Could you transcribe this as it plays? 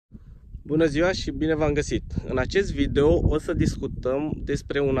Bună ziua și bine v-am găsit! În acest video o să discutăm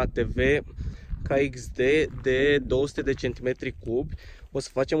despre un ATV KXD de 200 de centimetri cubi. O să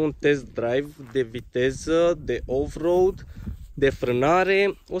facem un test drive de viteză, de off-road, de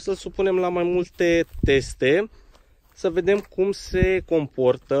frânare. O să-l supunem la mai multe teste, să vedem cum se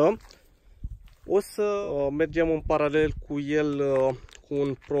comportă. O să mergem în paralel cu el cu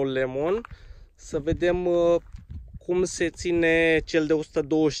un Pro Lemon, să vedem cum se ține cel de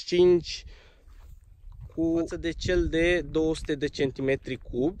 125 față de cel de 200 de centimetri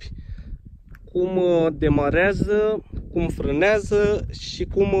cubi, cum demarează, cum frânează și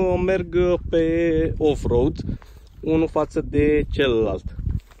cum merg pe off-road unul față de celălalt.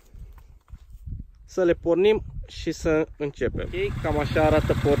 Să le pornim și să începem. Okay, cam așa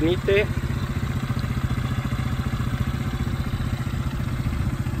arată pornite.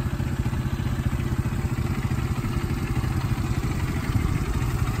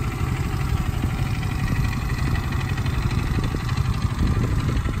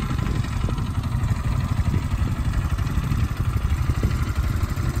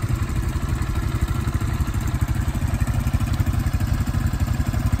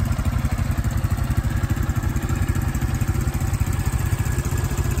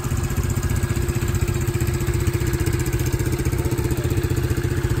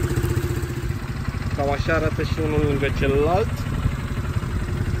 Cam așa arată și unul lângă celălalt.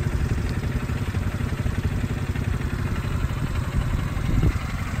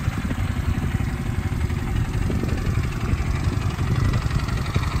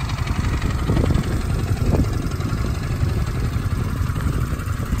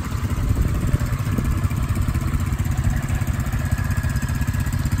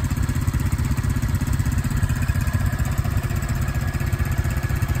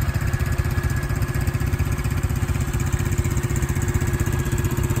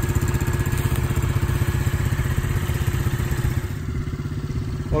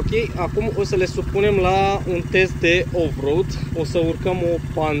 Ok, acum o să le supunem la un test de off-road. O să urcăm o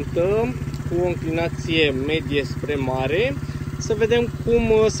pantă cu o înclinație medie spre mare, să vedem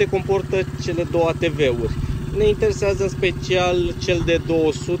cum se comportă cele două ATV-uri. Ne interesează în special cel de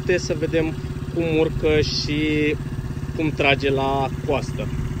 200, să vedem cum urcă și cum trage la coastă.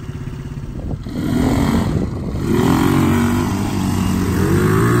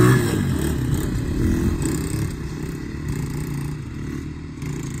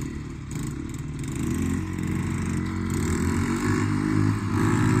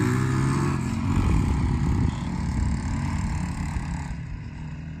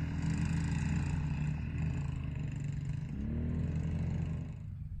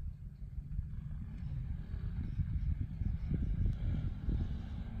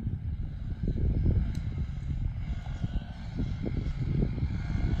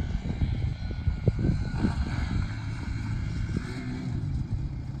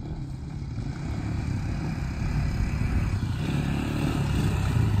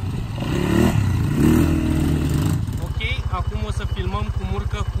 Acum o să filmăm cum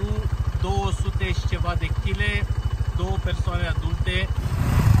urcă cu 200 și ceva de chile, două persoane adulte.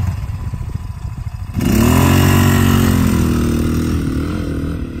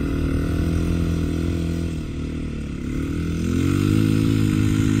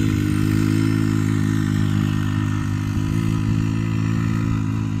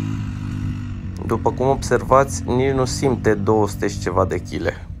 După cum observați, nici nu simte 200 și ceva de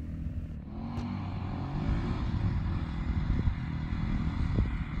chile.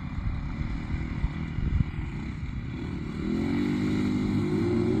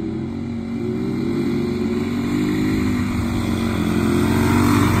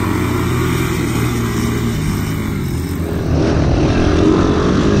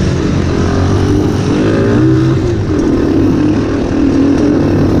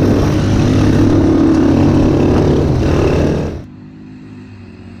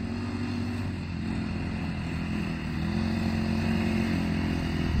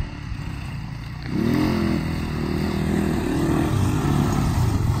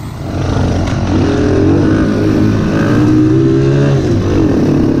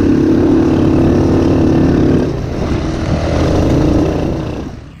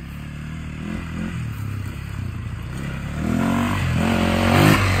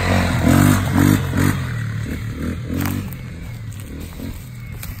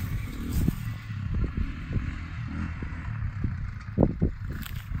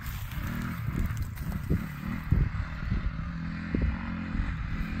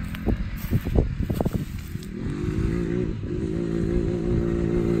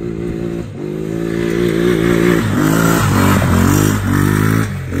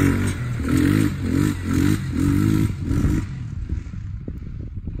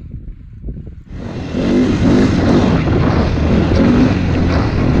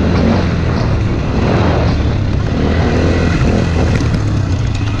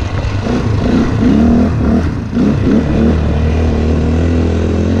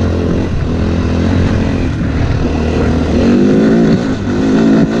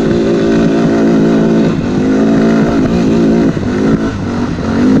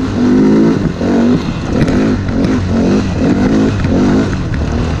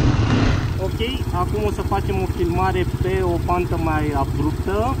 merge pe o pantă mai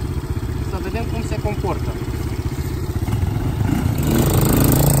abruptă, să vedem cum se comportă.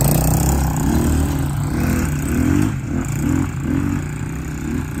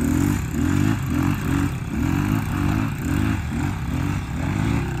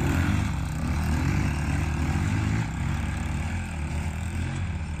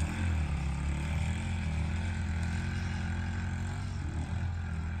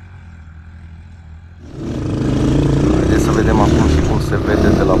 Să vedem acum și cum se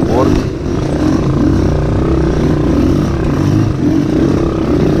vede de la bord.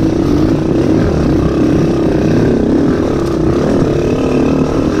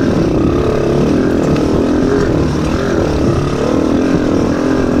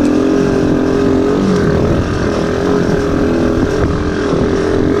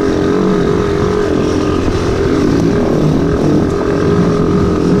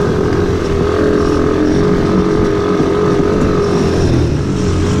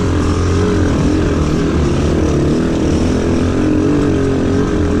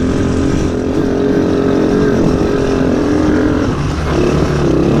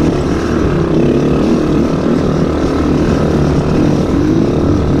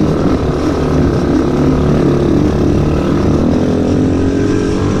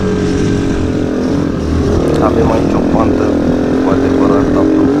 Avem aici o pantă cu adevărat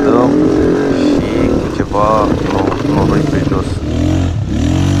abruptă și cu ceva noroi pe jos.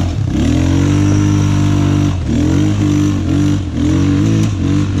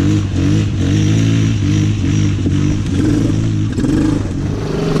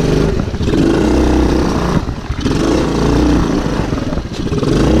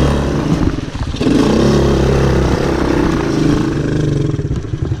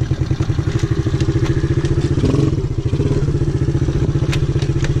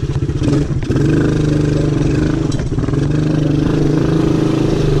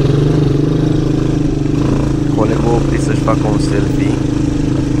 Colegul opri să-și facă un selfie.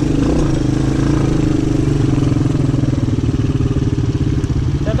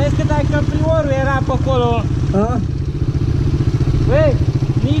 Să vezi cât ai căpriorul era pe acolo. A? Băi,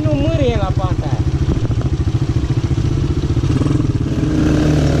 nici nu mârie la panta aia.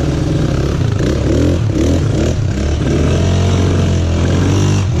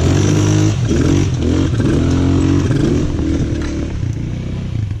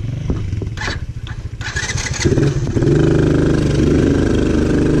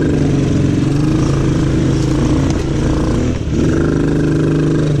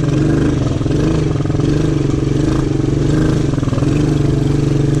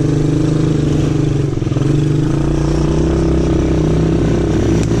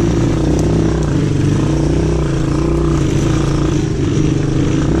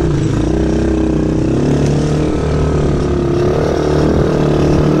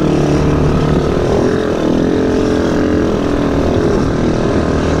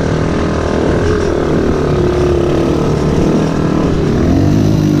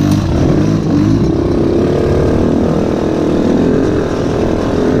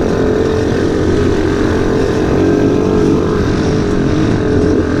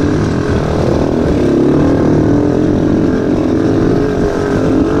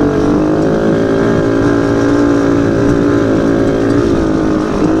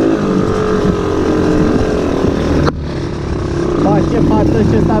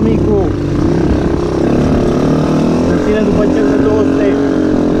 Și ăsta micu se ține după cel de 200.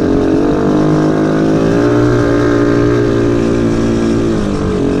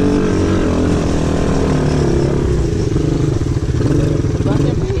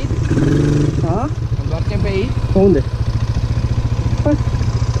 Întoarcem pe aici? A? Întoarcem pe aici? Unde? Hai.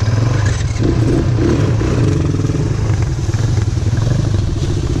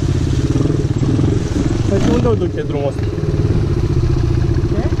 Păi și unde o duce drumul ăsta?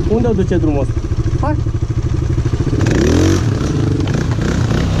 Unde o duce drumul ăsta? Hai!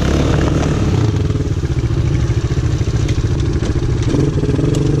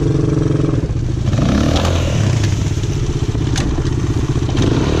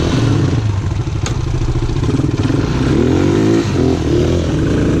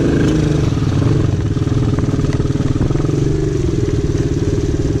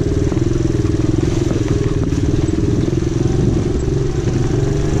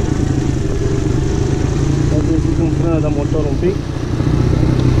 De motor un pic.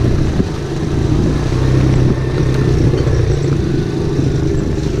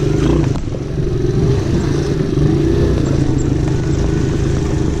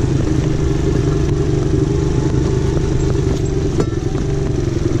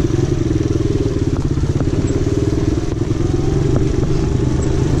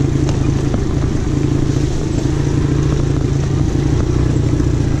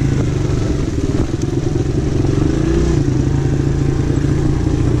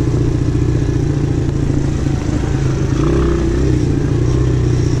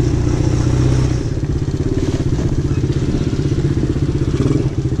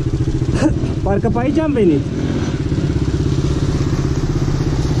 Parcă pe aici am venit.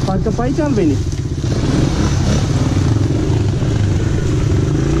 Parcă pe aici am venit.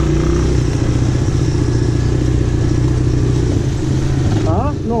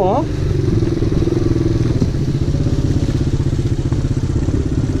 A? Nu?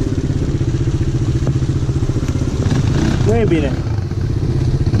 Nu e bine.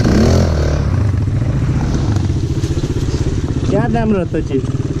 Chiar ne-am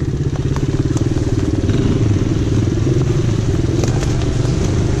rătăcit.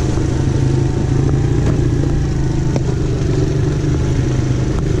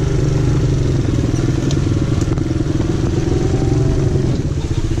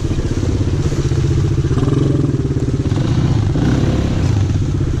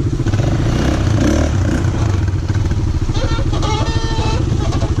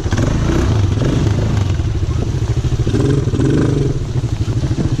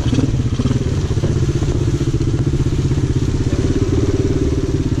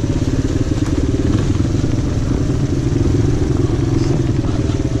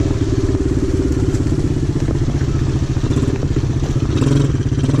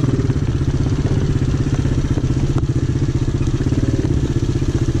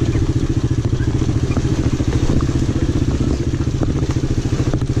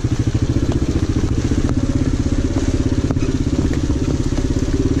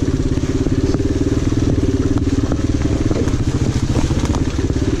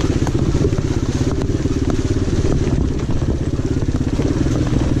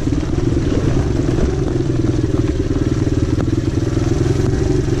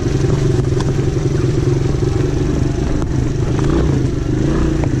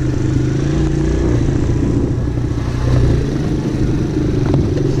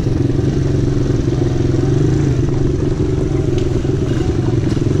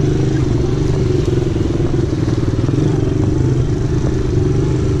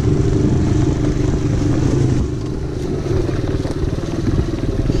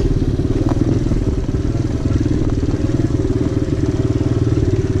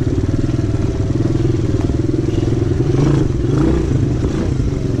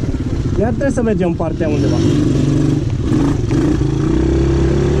 Iar trebuie să mergem în partea undeva.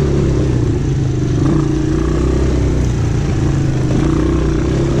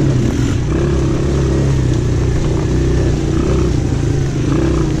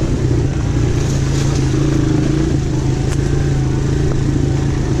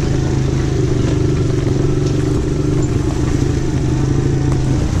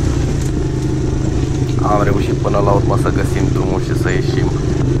 Am reușit până la urmă să găsim drumul și să ieșim.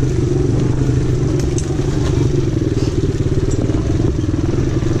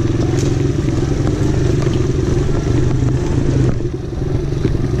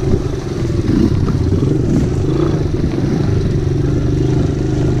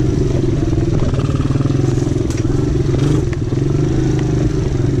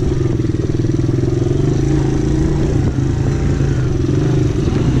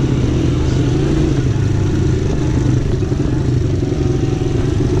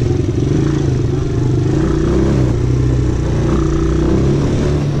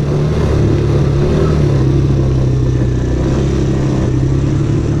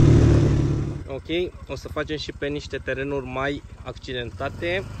 O să facem și pe niște terenuri mai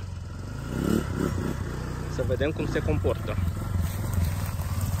accidentate, să vedem cum se comportă.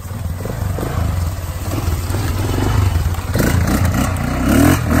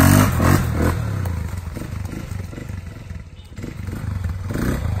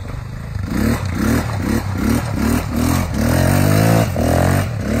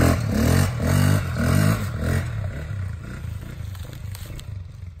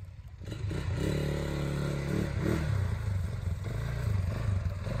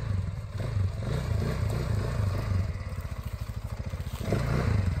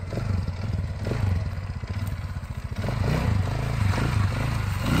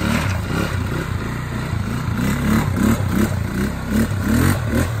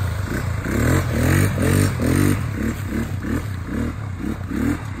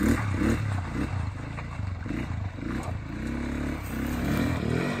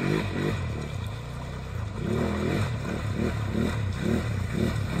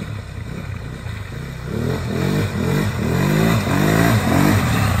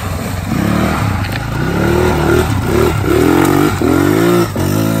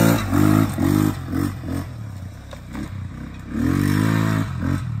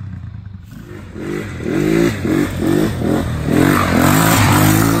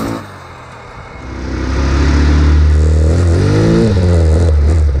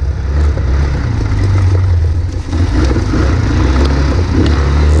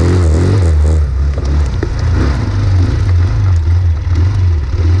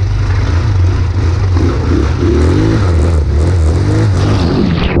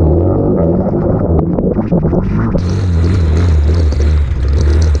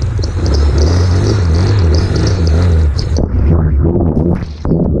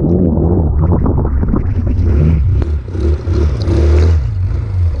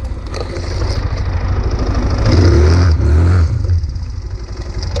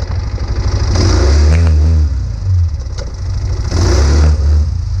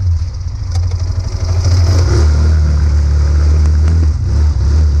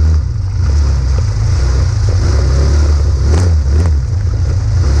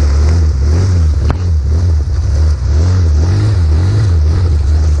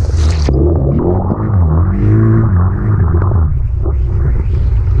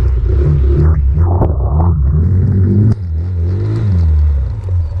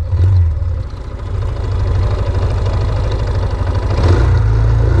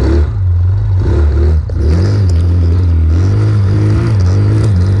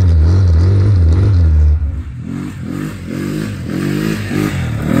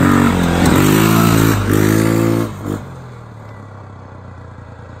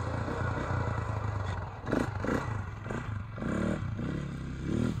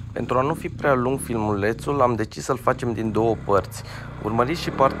 Pentru a nu fi prea lung filmulețul, am decis să-l facem din două părți. Urmăriți și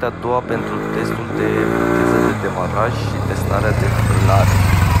partea a doua pentru testul de viteză de demaraj și testarea de frânare.